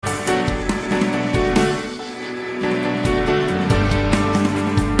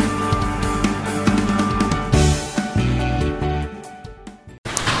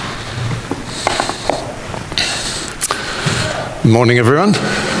Morning, everyone.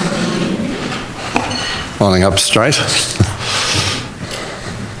 Lining up straight.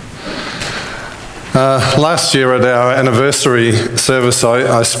 Last year at our anniversary service,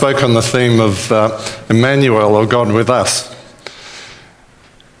 I spoke on the theme of Emmanuel, or God with us.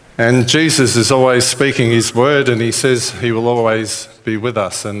 And Jesus is always speaking his word, and he says he will always be with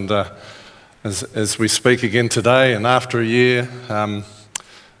us. And as we speak again today and after a year,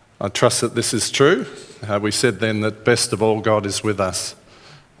 I trust that this is true. We said then that best of all, God is with us.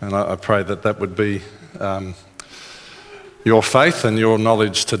 And I pray that that would be your faith and your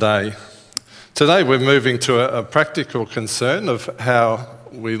knowledge today. Today we're moving to a practical concern of how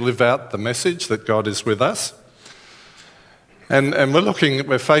we live out the message that God is with us. And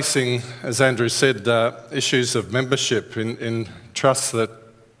we're facing, as Andrew said, issues of membership in trust that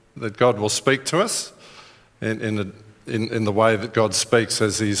God will speak to us in the way that God speaks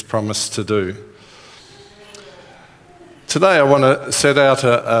as he's promised to do. Today I want to set out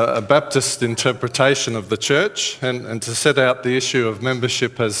a Baptist interpretation of the church and to set out the issue of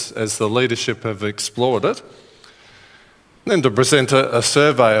membership as the leadership have explored it. And then to present a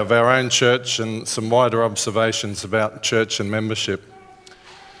survey of our own church and some wider observations about church and membership.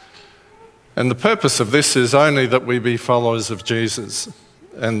 And the purpose of this is only that we be followers of Jesus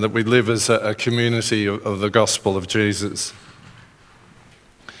and that we live as a community of the gospel of Jesus.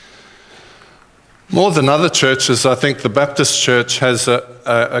 More than other churches, I think the Baptist Church has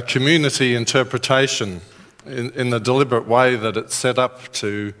a community interpretation in the deliberate way that it's set up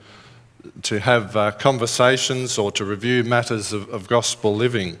to have conversations or to review matters of gospel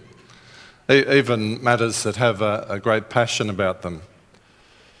living, even matters that have a great passion about them.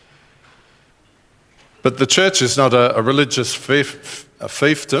 But the church is not a religious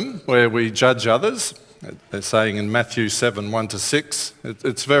fiefdom where we judge others. They're saying in Matthew 7, 1-6,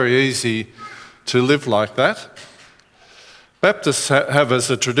 it's very easy to live like that. Baptists have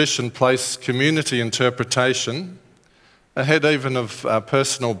as a tradition placed community interpretation ahead even of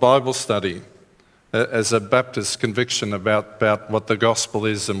personal Bible study as a Baptist conviction about what the gospel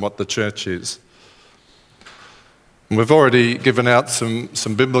is and what the church is. And we've already given out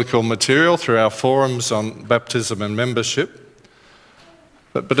some biblical material through our forums on baptism and membership,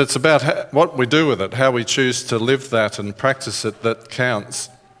 but it's about what we do with it, how we choose to live that and practice it that counts.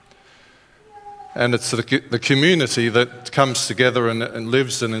 And it's the community that comes together and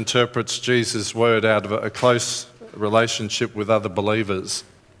lives and interprets Jesus' word out of a close relationship with other believers.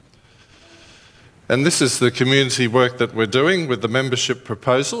 And this is the community work that we're doing with the membership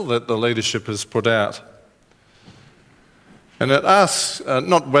proposal that the leadership has put out. And it asks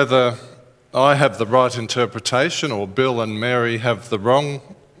not whether I have the right interpretation or Bill and Mary have the wrong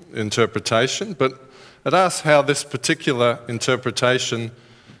interpretation, but it asks how this particular interpretation,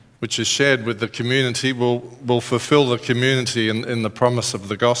 which is shared with the community, will fulfill the community in the promise of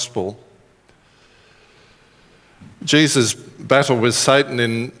the gospel. Jesus' battle with Satan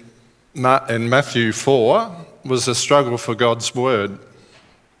in Matthew 4 was a struggle for God's word.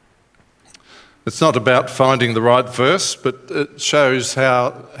 It's not about finding the right verse, but it shows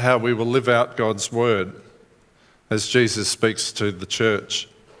how we will live out God's word as Jesus speaks to the church.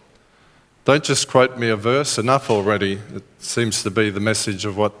 Don't just quote me a verse, enough already. It seems to be the message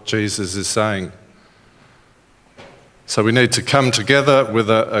of what Jesus is saying. So we need to come together with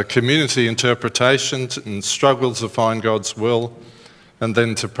a community interpretation and struggle to find God's will and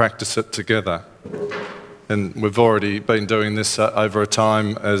then to practice it together. And we've already been doing this over a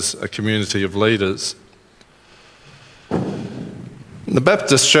time as a community of leaders. The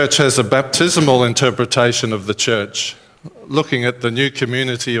Baptist Church has a baptismal interpretation of the church, looking at the new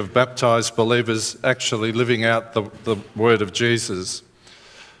community of baptised believers actually living out the word of Jesus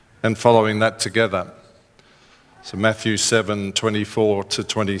and following that together. So Matthew 7,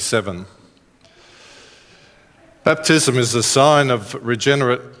 24-27. Baptism is a sign of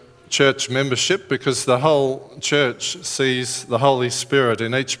regenerate church membership because the whole church sees the Holy Spirit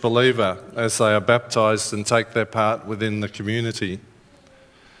in each believer as they are baptised and take their part within the community.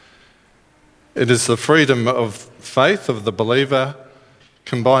 It is the freedom of faith of the believer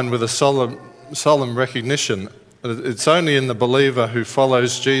combined with a solemn recognition. It's only in the believer who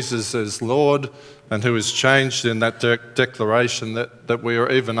follows Jesus as Lord and who is changed in that declaration that we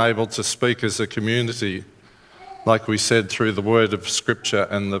are even able to speak as a community, like we said, through the word of Scripture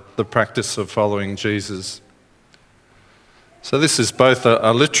and the practice of following Jesus. So this is both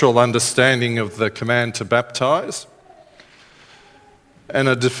a literal understanding of the command to baptise and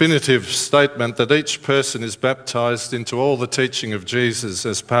a definitive statement that each person is baptised into all the teaching of Jesus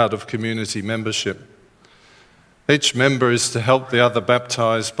as part of community membership. Each member is to help the other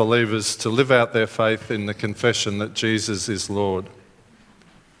baptised believers to live out their faith in the confession that Jesus is Lord.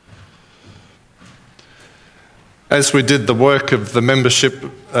 As we did the work of the membership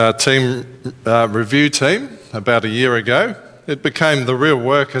review team about a year ago, it became the real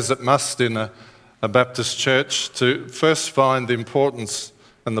work, as it must in a Baptist church, to first find the importance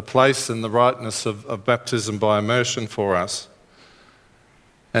and the place and the rightness of baptism by immersion for us,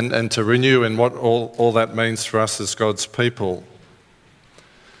 and to renew in what all that means for us as God's people.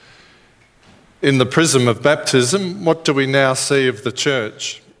 In the prism of baptism, what do we now see of the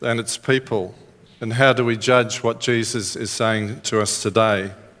church and its people? And how do we judge what Jesus is saying to us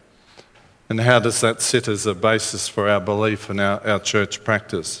today? And how does that sit as a basis for our belief and our church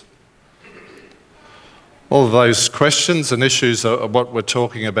practice? All of those questions and issues are what we're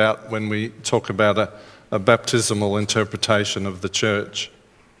talking about when we talk about a baptismal interpretation of the church.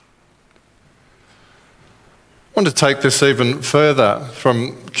 I want to take this even further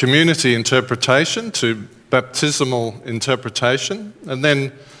from community interpretation to baptismal interpretation, and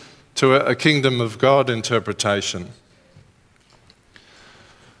then to a kingdom of God interpretation.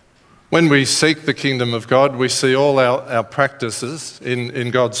 When we seek the kingdom of God, we see all our practices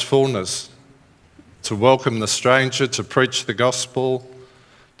in God's fullness. To welcome the stranger, to preach the gospel,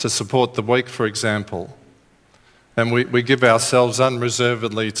 to support the weak, for example. And we give ourselves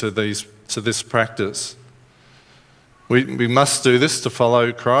unreservedly to this practice. We must do this to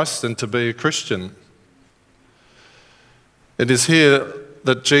follow Christ and to be a Christian. It is here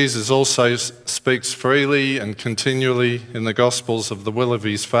that Jesus also speaks freely and continually in the Gospels of the will of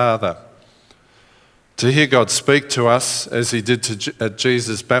his Father. To hear God speak to us as he did at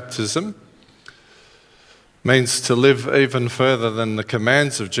Jesus' baptism means to live even further than the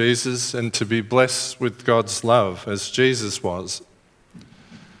commands of Jesus and to be blessed with God's love as Jesus was.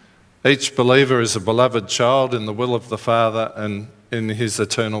 Each believer is a beloved child in the will of the Father and in his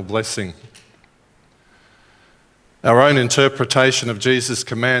eternal blessing. Our own interpretation of Jesus'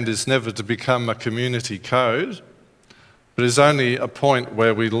 command is never to become a community code, but is only a point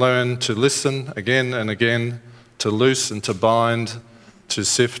where we learn to listen again and again, to loose and to bind, to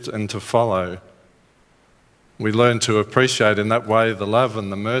sift and to follow. We learn to appreciate in that way the love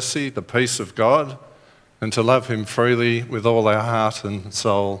and the mercy, the peace of God, and to love him freely with all our heart and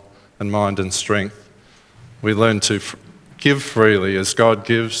soul and mind and strength. We learn to give freely as God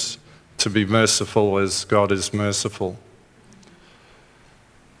gives, to be merciful as God is merciful.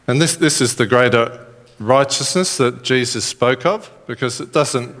 And this is the greater righteousness that Jesus spoke of, because it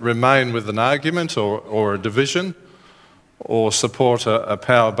doesn't remain with an argument or a division or support a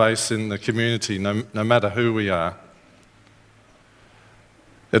power base in the community, no matter who we are.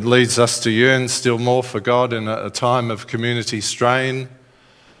 It leads us to yearn still more for God in a time of community strain,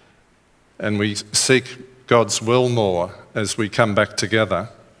 and we seek God's will more as we come back together.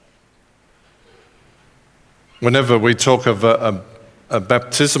 Whenever we talk of a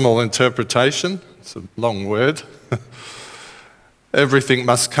baptismal interpretation, it's a long word, everything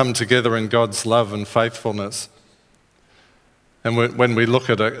must come together in God's love and faithfulness. And when we look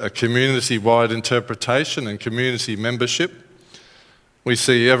at a community-wide interpretation and community membership, we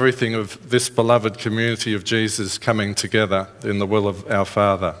see everything of this beloved community of Jesus coming together in the will of our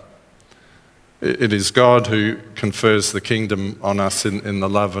Father. It is God who confers the kingdom on us in the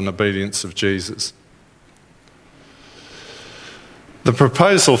love and obedience of Jesus. The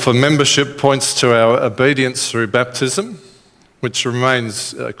proposal for membership points to our obedience through baptism, which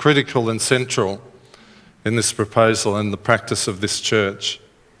remains critical and central in this proposal and the practice of this church.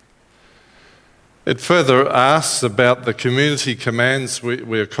 It further asks about the community commands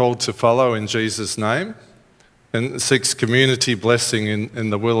we are called to follow in Jesus' name, and seeks community blessing in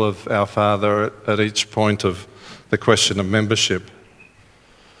the will of our Father at each point of the question of membership.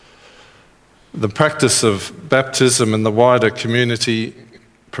 The practice of baptism and the wider community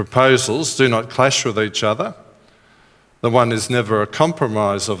proposals do not clash with each other. The one is never a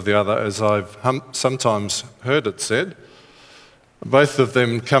compromise of the other, as I've sometimes heard it said. Both of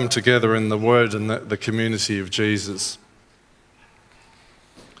them come together in the Word and the community of Jesus.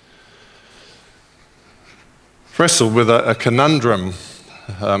 Wrestle with a conundrum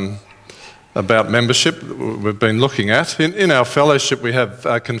about membership we've been looking at. In our fellowship we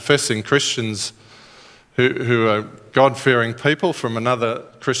have confessing Christians who are God-fearing people from another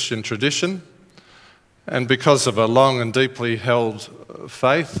Christian tradition. And because of a long and deeply held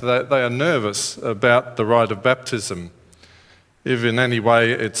faith, they are nervous about the rite of baptism, if in any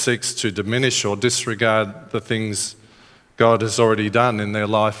way it seeks to diminish or disregard the things God has already done in their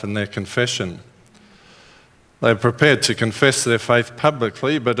life and their confession. They're prepared to confess their faith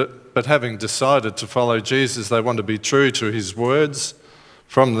publicly, but having decided to follow Jesus, they want to be true to his words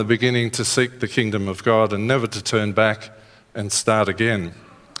from the beginning, to seek the kingdom of God and never to turn back and start again.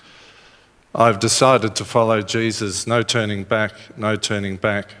 I've decided to follow Jesus, no turning back, no turning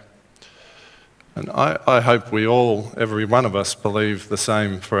back. And I hope we all, every one of us, believe the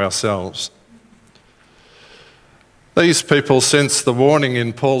same for ourselves. These people sense the warning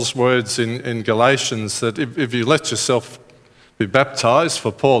in Paul's words in Galatians that if you let yourself be baptised,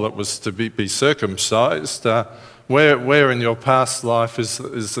 for Paul it was to be circumcised, where in your past life is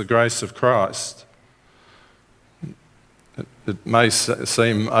the grace of Christ? It may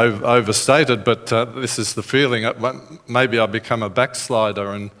seem overstated, but this is the feeling. Maybe I become a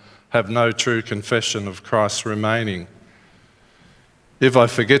backslider and have no true confession of Christ remaining. If I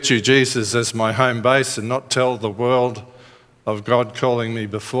forget you, Jesus, as my home base and not tell the world of God calling me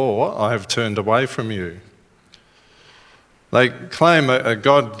before, I have turned away from you. They claim a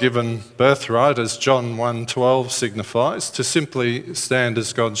God-given birthright, as John 1:12 signifies, to simply stand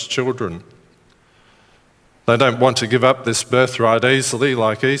as God's children. They don't want to give up this birthright easily,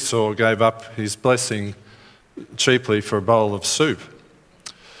 like Esau gave up his blessing cheaply for a bowl of soup.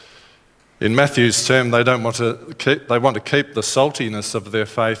 In Matthew's term, they want to keep the saltiness of their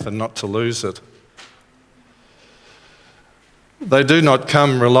faith and not to lose it. They do not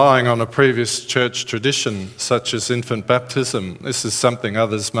come relying on a previous church tradition, such as infant baptism. This is something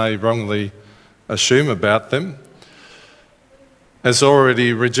others may wrongly assume about them. As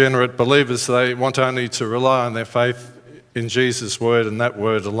already regenerate believers, they want only to rely on their faith in Jesus' word and that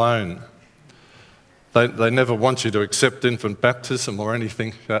word alone. They never want you to accept infant baptism or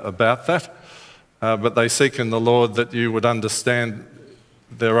anything about that, but they seek in the Lord that you would understand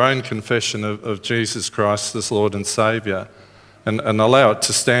their own confession of Jesus Christ as Lord and Saviour, and allow it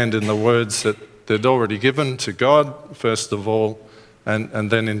to stand in the words that they'd already given to God, first of all, and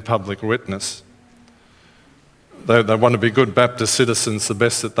then in public witness. They want to be good Baptist citizens, the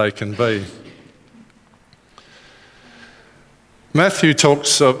best that they can be. Matthew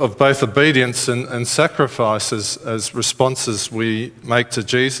talks of both obedience and sacrifice as responses we make to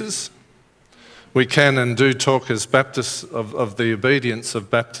Jesus. We can and do talk as Baptists of the obedience of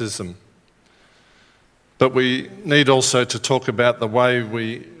baptism. But we need also to talk about the way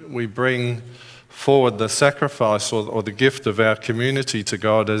we bring forward the sacrifice or the gift of our community to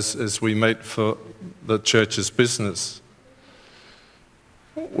God as we meet for the church's business.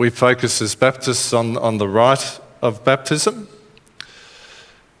 We focus as Baptists on the rite of baptism.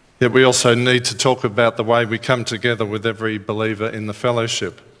 Yet we also need to talk about the way we come together with every believer in the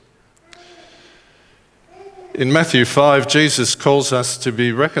fellowship. In Matthew 5, Jesus calls us to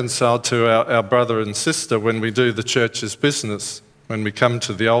be reconciled to our brother and sister when we do the church's business, when we come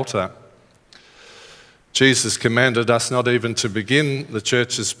to the altar. Jesus commanded us not even to begin the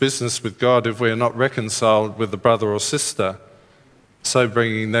church's business with God if we are not reconciled with the brother or sister, so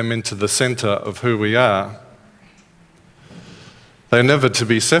bringing them into the centre of who we are. They're never to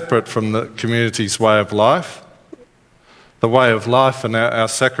be separate from the community's way of life. The way of life and our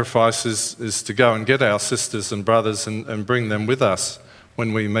sacrifice is to go and get our sisters and brothers and bring them with us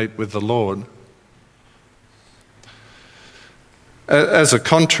when we meet with the Lord. As a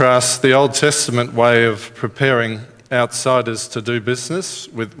contrast, the Old Testament way of preparing outsiders to do business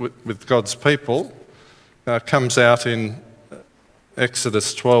with God's people comes out in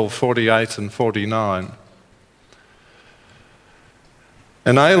Exodus 12:48 and 49.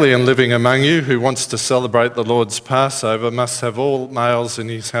 An alien living among you who wants to celebrate the Lord's Passover must have all males in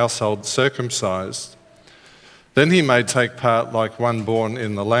his household circumcised. Then he may take part like one born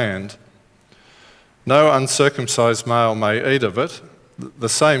in the land. No uncircumcised male may eat of it. The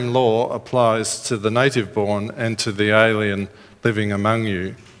same law applies to the native born and to the alien living among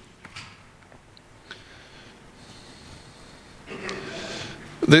you.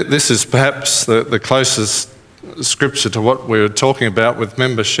 This is perhaps the closest scripture to what we were talking about with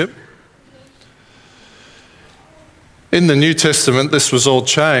membership. In the New Testament, this was all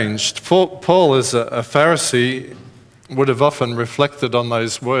changed. Paul, as a Pharisee, would have often reflected on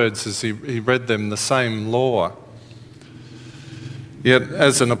those words as he read them, the same law. Yet,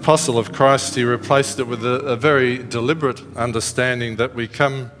 as an apostle of Christ, he replaced it with a very deliberate understanding that we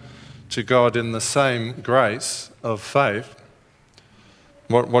come to God in the same grace of faith,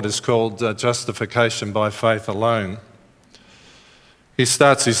 what is called justification by faith alone. He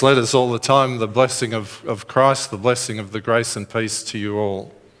starts his letters all the time, the blessing of Christ, the blessing of the grace and peace to you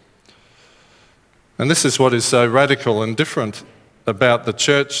all. And this is what is so radical and different about the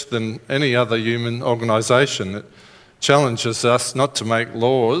church than any other human organisation. It challenges us not to make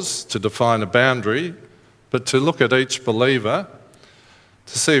laws to define a boundary, but to look at each believer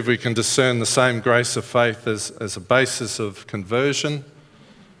to see if we can discern the same grace of faith as a basis of conversion,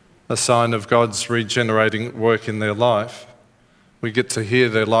 a sign of God's regenerating work in their life. We get to hear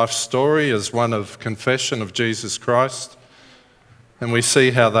their life story as one of confession of Jesus Christ, and we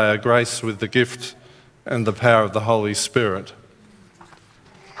see how they are graced with the gift and the power of the Holy Spirit.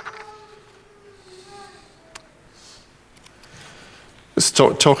 Just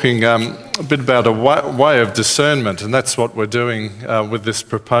talking a bit about a way of discernment, and that's what we're doing with this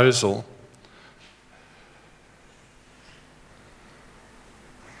proposal.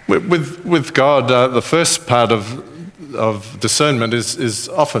 With God, the first part of discernment is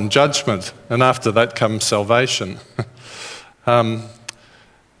often judgment, and after that comes salvation. And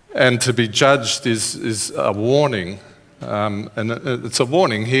to be judged is a warning, and it's a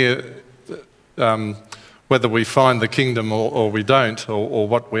warning here whether we find the kingdom or we don't, or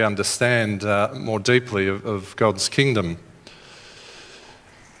what we understand more deeply of God's kingdom.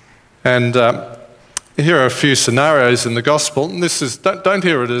 And here are a few scenarios in the gospel, and this is, don't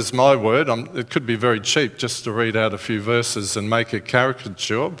hear it as my word. It could be very cheap just to read out a few verses and make a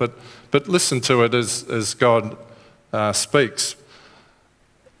caricature, but listen to it as God speaks.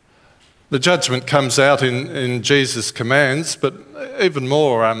 The judgment comes out in Jesus' commands, but even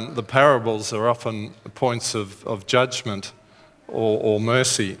more, the parables are often points of judgment or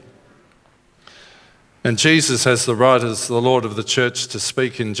mercy. And Jesus has the right as the Lord of the church to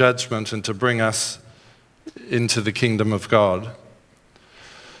speak in judgment and to bring us into the kingdom of God.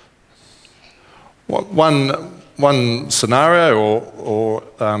 One scenario or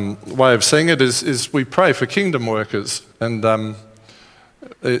way of seeing it is we pray for kingdom workers. And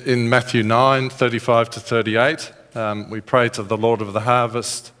in Matthew 9, 35 to 38, we pray to the Lord of the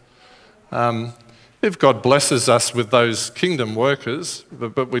harvest. If God blesses us with those kingdom workers,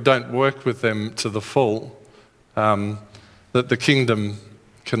 but we don't work with them to the full, that the kingdom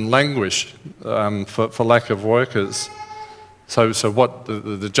can languish for lack of workers. So what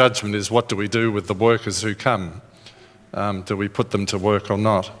the judgment is, what do we do with the workers who come? Do we put them to work or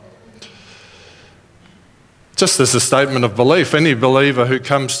not? Just as a statement of belief, any believer who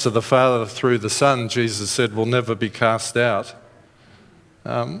comes to the Father through the Son, Jesus said, will never be cast out.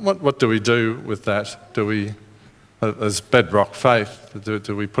 What do we do with that? Do we, as bedrock faith,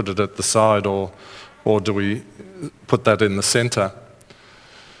 do we put it at the side or do we put that in the centre?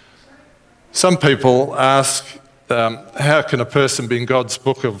 Some people ask, how can a person be in God's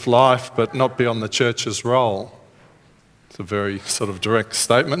book of life but not be on the church's roll? It's a very sort of direct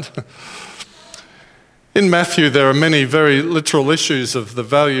statement. In Matthew, there are many very literal issues of the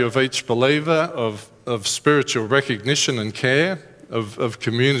value of each believer, of spiritual recognition and care, of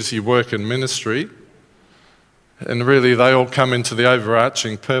community work and ministry. And really, they all come into the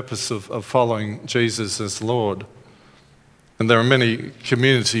overarching purpose of following Jesus as Lord. And there are many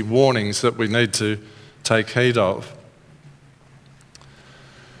community warnings that we need to take heed of.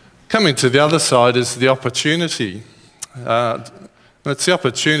 Coming to the other side is the opportunity. It's the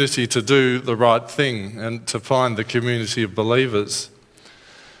opportunity to do the right thing and to find the community of believers.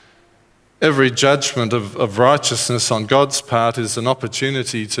 Every judgment of righteousness on God's part is an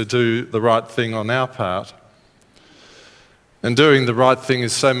opportunity to do the right thing on our part. And doing the right thing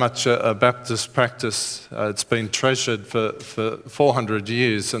is so much a Baptist practice. It's been treasured for 400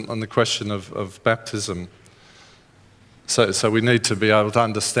 years on the question of baptism. So we need to be able to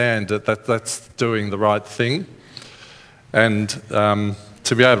understand that that's doing the right thing. And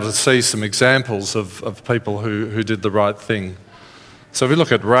to be able to see some examples of people who did the right thing. So if we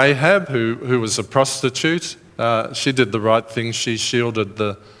look at Rahab, who was a prostitute, she did the right thing. She shielded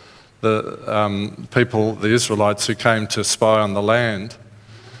the people, the Israelites who came to spy on the land.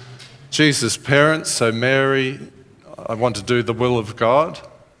 Jesus' parents, so Mary, I want to do the will of God.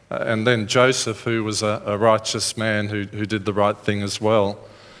 And then Joseph, who was a righteous man who did the right thing as well.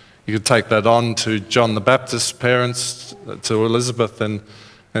 You could take that on to John the Baptist's parents, to Elizabeth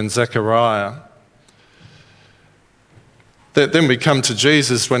and Zechariah. Then we come to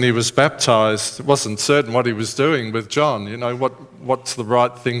Jesus when he was baptised. It wasn't certain what he was doing with John. You know, what's the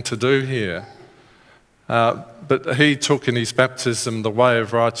right thing to do here? But he took in his baptism the way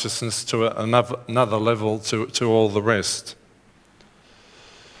of righteousness to another level to all the rest.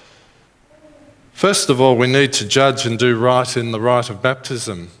 First of all, we need to judge and do right in the rite of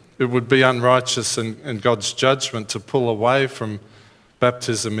baptism. It would be unrighteous in God's judgment to pull away from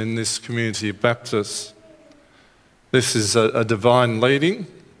baptism in this community of Baptists. This is a divine leading.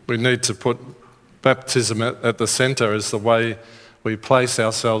 We need to put baptism at the centre as the way we place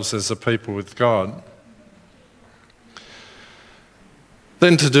ourselves as a people with God.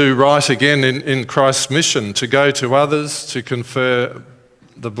 Then to do right again in Christ's mission, to go to others, to confer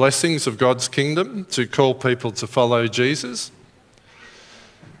the blessings of God's kingdom, to call people to follow Jesus.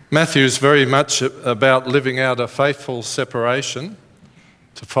 Matthew is very much about living out a faithful separation,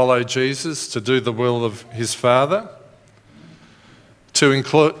 to follow Jesus, to do the will of his Father, to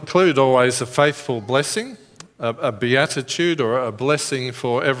include always a faithful blessing, a beatitude or a blessing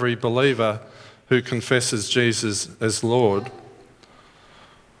for every believer who confesses Jesus as Lord.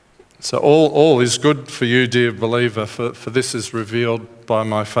 So all is good for you, dear believer, for this is revealed by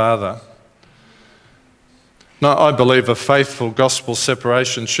my Father. Now, I believe a faithful gospel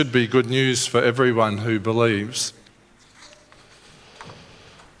separation should be good news for everyone who believes.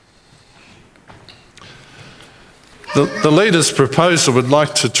 The leader's proposal would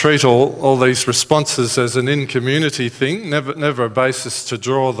like to treat all these responses as an in-community thing, never a basis to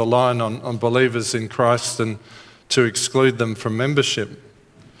draw the line on believers in Christ and to exclude them from membership.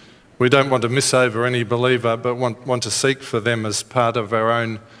 We don't want to miss over any believer, but want to seek for them as part of our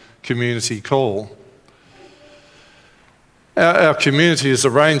own community call. Our community has a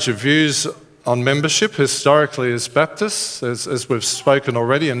range of views on membership, historically as Baptists, as we've spoken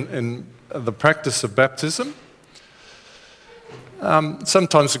already, in the practice of baptism.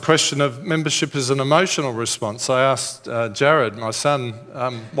 Sometimes the question of membership is an emotional response. I asked Jared, my son,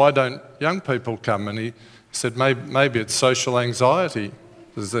 why don't young people come? And he said maybe it's social anxiety.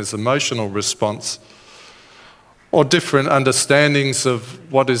 There's emotional response. Or different understandings of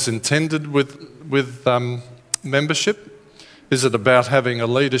what is intended with membership. Is it about having a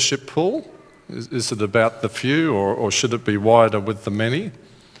leadership pool? Is it about the few, or should it be wider with the many?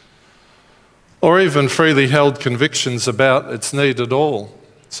 Or even freely held convictions about its need at all.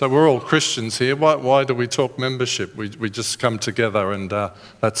 So we're all Christians here. Why do we talk membership? We just come together and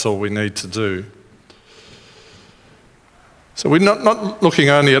that's all we need to do. So we're not looking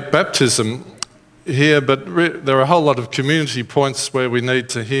only at baptism here, but there are a whole lot of community points where we need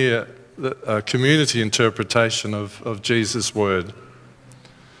to hear a community interpretation of Jesus' word.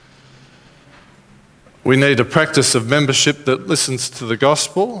 We need a practice of membership that listens to the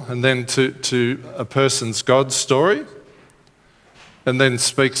gospel and then to a person's God story, and then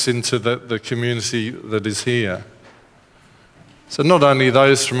speaks into the community that is here. So not only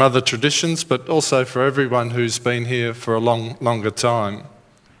those from other traditions, but also for everyone who's been here for a longer time,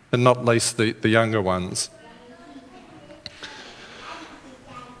 and not least the younger ones.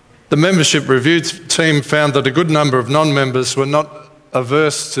 The membership review team found that a good number of non-members were not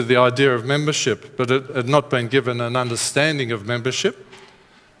averse to the idea of membership, but it had not been given an understanding of membership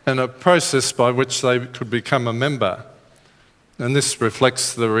and a process by which they could become a member. And this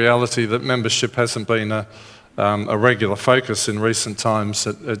reflects the reality that membership hasn't been a regular focus in recent times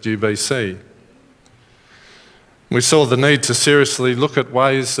at UBC. We saw the need to seriously look at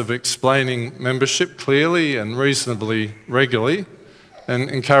ways of explaining membership clearly and reasonably regularly and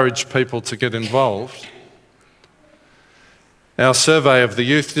encourage people to get involved. Our survey of the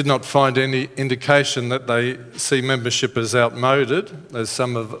youth did not find any indication that they see membership as outmoded, as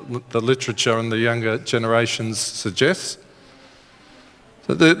some of the literature in the younger generations suggests.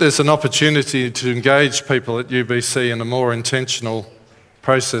 So there's an opportunity to engage people at UBC in a more intentional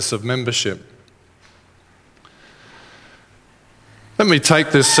process of membership. Let me take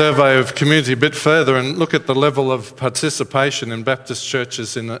this survey of community a bit further and look at the level of participation in Baptist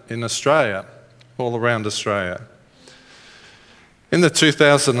churches in Australia, all around Australia. In the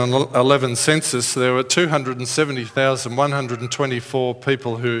 2011 census, there were 270,124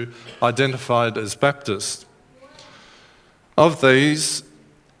 people who identified as Baptist. Of these,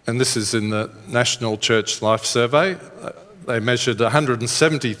 and this is in the National Church Life Survey, they measured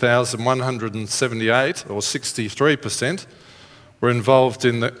 170,178, or 63%, were involved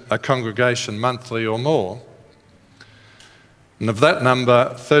in a congregation monthly or more. And of that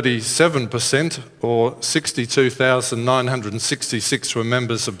number, 37%, or 62,966, were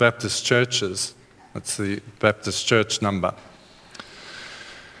members of Baptist churches. That's the Baptist church number.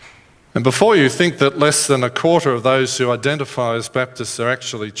 And before you think that less than a quarter of those who identify as Baptists are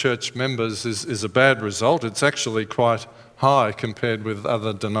actually church members is a bad result, it's actually quite high compared with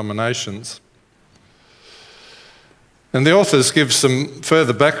other denominations. And the authors give some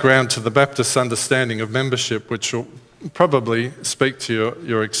further background to the Baptist understanding of membership, which will probably speak to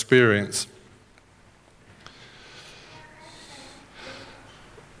your experience.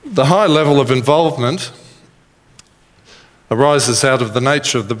 The high level of involvement arises out of the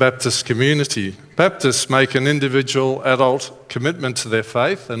nature of the Baptist community. Baptists make an individual adult commitment to their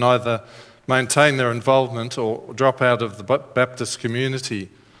faith and either maintain their involvement or drop out of the Baptist community,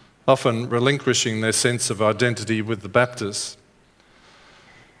 often relinquishing their sense of identity with the Baptists.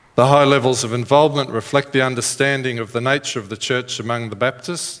 The high levels of involvement reflect the understanding of the nature of the church among the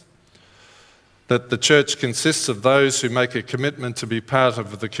Baptists, that the church consists of those who make a commitment to be part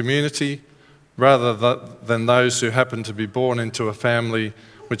of the community rather than those who happen to be born into a family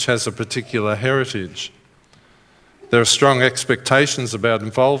which has a particular heritage. There are strong expectations about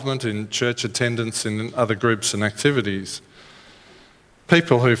involvement in church attendance in other groups and activities.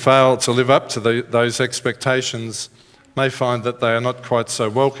 People who fail to live up to those expectations may find that they are not quite so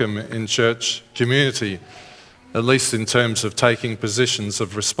welcome in church community, at least in terms of taking positions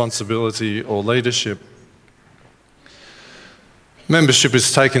of responsibility or leadership. Membership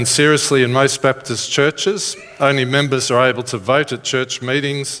is taken seriously in most Baptist churches. Only members are able to vote at church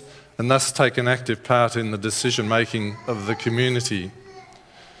meetings and thus take an active part in the decision-making of the community.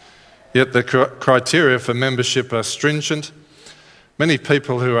 Yet the criteria for membership are stringent. Many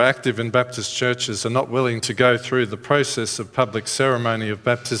people who are active in Baptist churches are not willing to go through the process of public ceremony of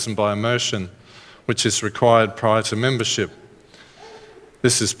baptism by immersion, which is required prior to membership.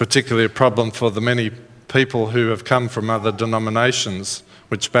 This is particularly a problem for the many people who have come from other denominations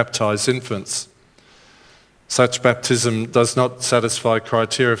which baptise infants. Such baptism does not satisfy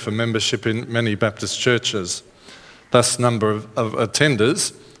criteria for membership in many Baptist churches. Thus, number of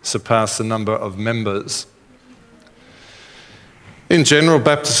attenders surpass the number of members. In general,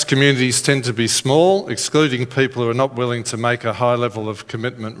 Baptist communities tend to be small, excluding people who are not willing to make a high level of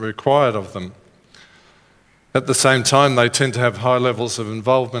commitment required of them. At the same time, they tend to have high levels of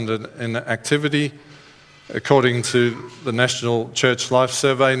involvement in activity. According to the National Church Life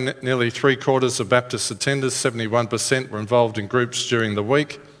Survey, nearly 3/4 of Baptist attenders, 71%, were involved in groups during the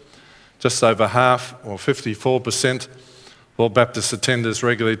week. Just over half, or 54%, of all Baptist attenders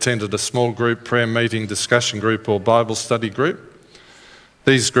regularly attended a small group, prayer meeting, discussion group, or Bible study group.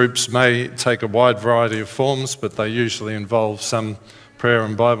 These groups may take a wide variety of forms, but they usually involve some prayer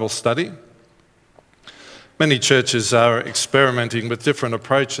and Bible study. Many churches are experimenting with different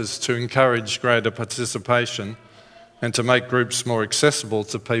approaches to encourage greater participation and to make groups more accessible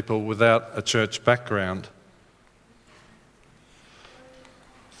to people without a church background.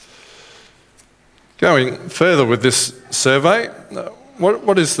 Going further with this survey,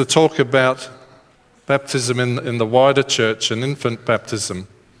 what is the talk about baptism in the wider church and infant baptism?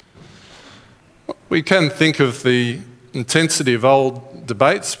 We can think of the intensity of old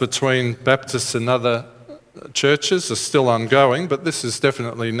debates between Baptists and other churches are still ongoing, but this is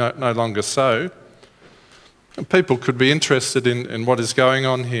definitely no longer so. People could be interested in what is going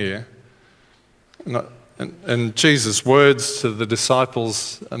on here. And Jesus' words to the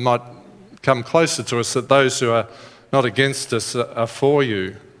disciples might come closer to us, that those who are not against us are for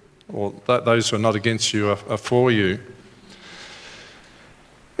you, or those who are not against you are for you.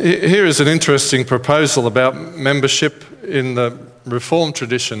 Here is an interesting proposal about membership in the Reformed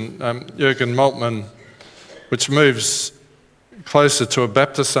tradition. Jürgen Moltmann, which moves closer to a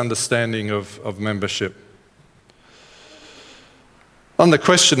Baptist understanding of membership. On the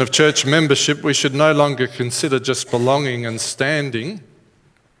question of church membership, we should no longer consider just belonging and standing,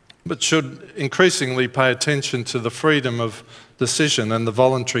 but should increasingly pay attention to the freedom of decision and the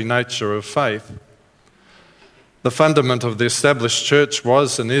voluntary nature of faith. The fundament of the established church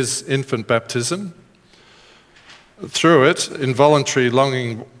was and is infant baptism. Through it, involuntary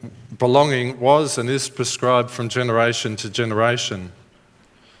belonging was and is prescribed from generation to generation.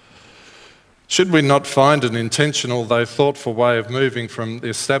 Should we not find an intentional, though thoughtful, way of moving from the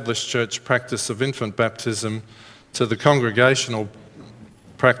established church practice of infant baptism to the congregational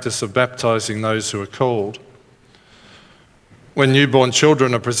practice of baptising those who are called? When newborn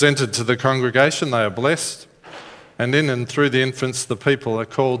children are presented to the congregation, they are blessed, and in and through the infants, the people are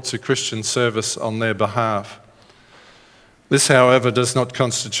called to Christian service on their behalf. This, however, does not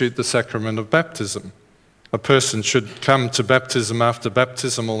constitute the sacrament of baptism. A person should come to baptism after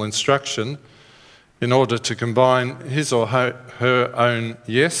baptismal instruction in order to combine his or her own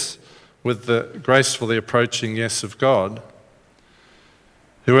yes with the gracefully approaching yes of God.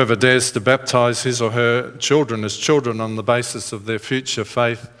 Whoever dares to baptise his or her children as children on the basis of their future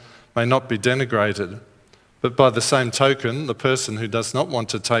faith may not be denigrated, but by the same token, the person who does not want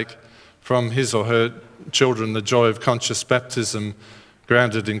to take from his or her children the joy of conscious baptism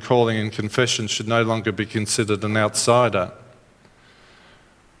grounded in calling and confession should no longer be considered an outsider.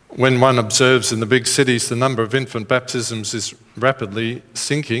 When one observes in the big cities the number of infant baptisms is rapidly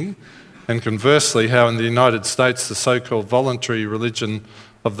sinking, and conversely how in the United States the so-called voluntary religion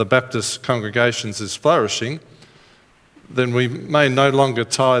of the Baptist congregations is flourishing, then we may no longer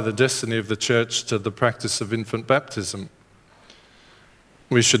tie the destiny of the church to the practice of infant baptism.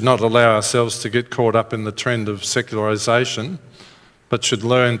 We should not allow ourselves to get caught up in the trend of secularisation, but should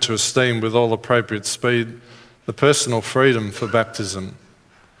learn to esteem with all appropriate speed the personal freedom for baptism.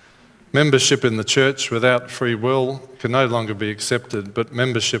 Membership in the church without free will can no longer be accepted, but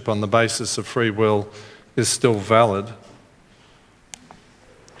membership on the basis of free will is still valid.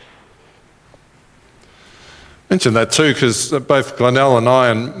 I mention that too because both Glenelle and I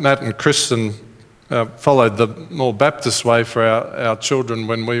and Matt and Kristen followed the more Baptist way for our children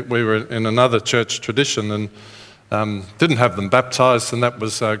when we were in another church tradition and didn't have them baptised, and that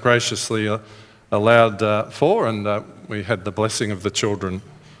was graciously allowed for, and we had the blessing of the children.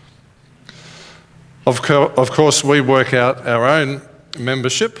 Of course, we work out our own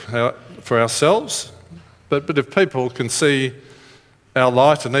membership for ourselves, but if people can see our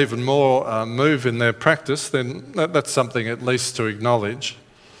light and even more move in their practice, then that's something at least to acknowledge.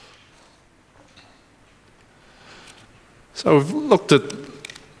 So we've looked at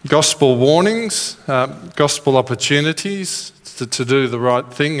gospel warnings, gospel opportunities to do the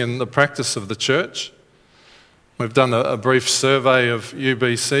right thing in the practice of the church. We've done a brief survey of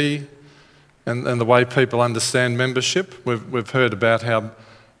UBC and the way people understand membership. We've heard about how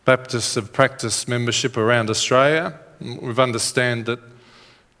Baptists have practiced membership around Australia. We've understand that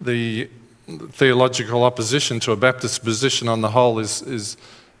the theological opposition to a Baptist position on the whole is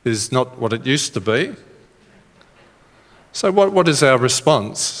not what it used to be. So what is our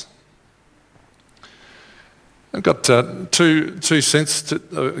response? I've got two senses,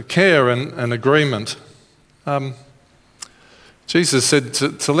 care and agreement. Jesus said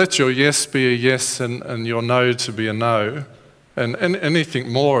to let your yes be a yes and your no to be a no. And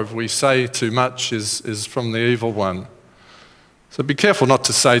anything more, if we say too much, is from the evil one. So be careful not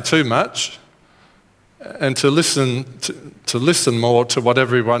to say too much and to listen more to what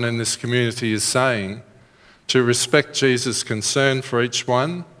everyone in this community is saying, to respect Jesus' concern for each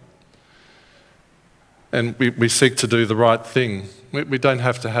one, and we seek to do the right thing. We don't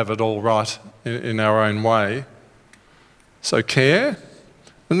have to have it all right in our own way. So care,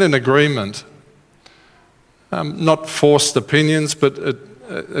 and then agreement. Not forced opinions, but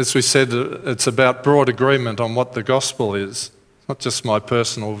as we said, it's about broad agreement on what the gospel is. Not just my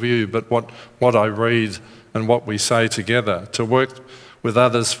personal view, but what I read and what we say together. To work with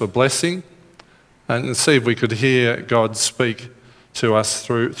others for blessing and see if we could hear God speak to us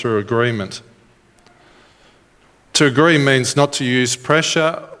through agreement. To agree means not to use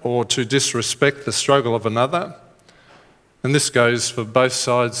pressure or to disrespect the struggle of another. And this goes for both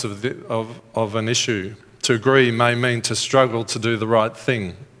sides of an issue. To agree may mean to struggle to do the right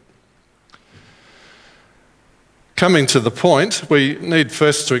thing. Coming to the point, we need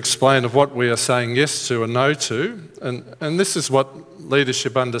first to explain of what we are saying yes to and no to, and this is what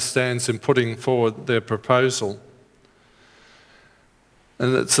leadership understands in putting forward their proposal.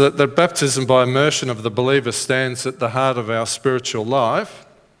 And it's that baptism by immersion of the believer stands at the heart of our spiritual life,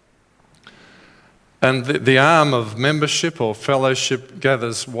 and the arm of membership or fellowship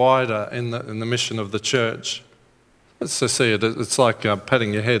gathers wider in the mission of the church. Let's just see it. It's like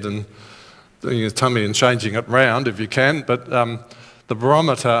patting your head and doing your tummy and changing it round if you can, but the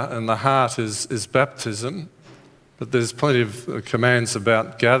barometer and the heart is baptism, but there's plenty of commands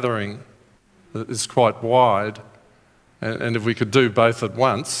about gathering that is quite wide, and if we could do both at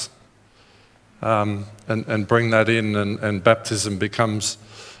once and bring that in, and baptism becomes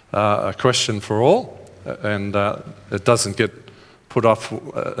a question for all, and it doesn't get put off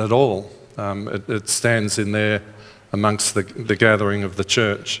at all. It stands in there amongst the gathering of the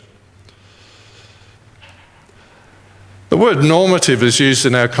church. The word normative is used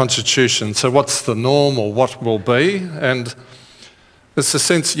in our constitution, so what's the norm or what will be? And it's a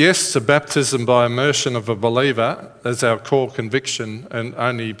sense, yes, to baptism by immersion of a believer as our core conviction, and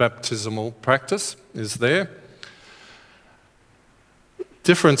only baptismal practice is there.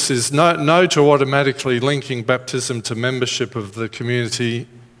 Difference is no to automatically linking baptism to membership of the community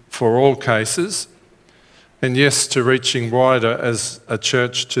for all cases, and yes to reaching wider as a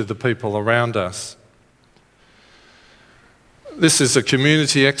church to the people around us. This is a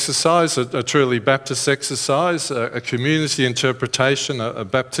community exercise, a truly Baptist exercise, a community interpretation, a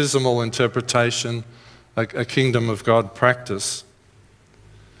baptismal interpretation, a kingdom of God practice.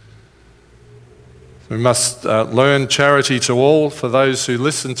 We must learn charity to all for those who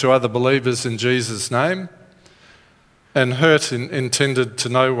listen to other believers in Jesus' name, and hurt intended to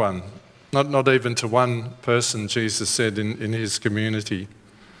no one, not even to one person, Jesus said in his community.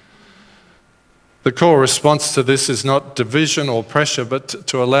 The core response to this is not division or pressure, but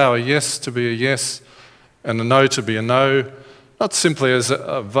to allow a yes to be a yes and a no to be a no, not simply as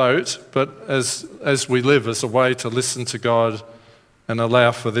a vote, but as we live as a way to listen to God and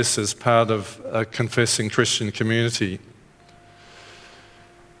allow for this as part of a confessing Christian community.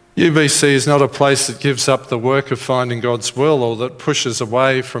 UBC is not a place that gives up the work of finding God's will or that pushes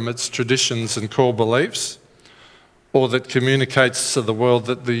away from its traditions and core beliefs, or that communicates to the world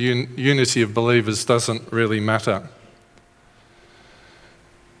that the unity of believers doesn't really matter.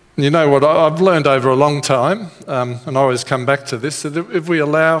 You know what I've learned over a long time, and I always come back to this, that if we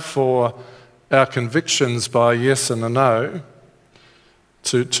allow for our convictions by a yes and a no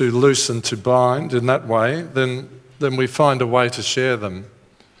to loose and to bind in that way, then we find a way to share them.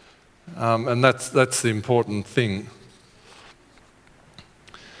 And that's the important thing.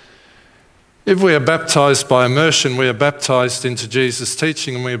 If we are baptised by immersion, we are baptised into Jesus'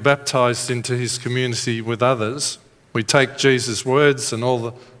 teaching and we are baptised into his community with others. We take Jesus' words and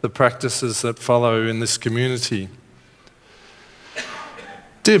all the practices that follow in this community.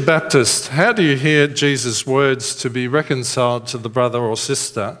 Dear Baptist, how do you hear Jesus' words to be reconciled to the brother or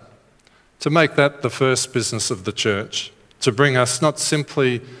sister? To make that the first business of the church, to bring us not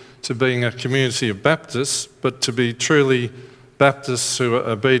simply to being a community of Baptists, but to be truly Baptists who are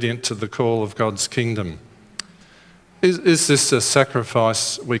obedient to the call of God's kingdom. Is this a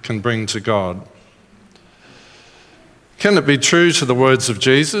sacrifice we can bring to God? Can it be true to the words of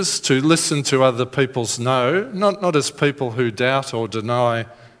Jesus to listen to other people's no, not as people who doubt or deny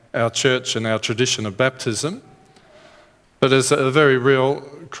our church and our tradition of baptism, but as a very real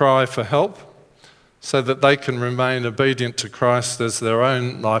cry for help so that they can remain obedient to Christ as their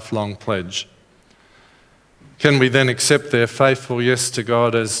own lifelong pledge? Can we then accept their faithful yes to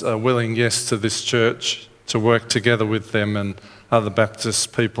God as a willing yes to this church to work together with them and other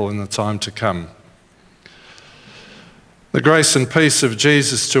Baptist people in the time to come? The grace and peace of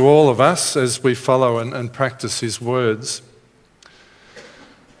Jesus to all of us as we follow and practice his words.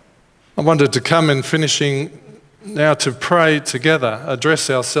 I wanted to come in finishing now to pray together, address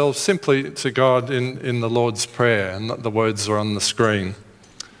ourselves simply to God in the Lord's Prayer, and the words are on the screen.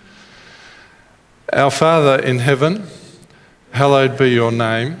 Our Father in heaven, hallowed be your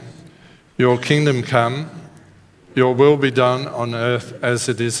name. Your kingdom come, your will be done on earth as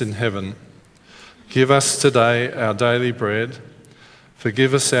it is in heaven. Give us today our daily bread.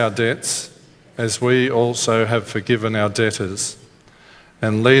 Forgive us our debts, as we also have forgiven our debtors.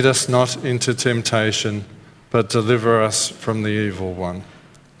 And lead us not into temptation, but deliver us from the evil one.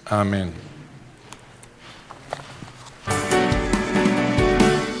 Amen.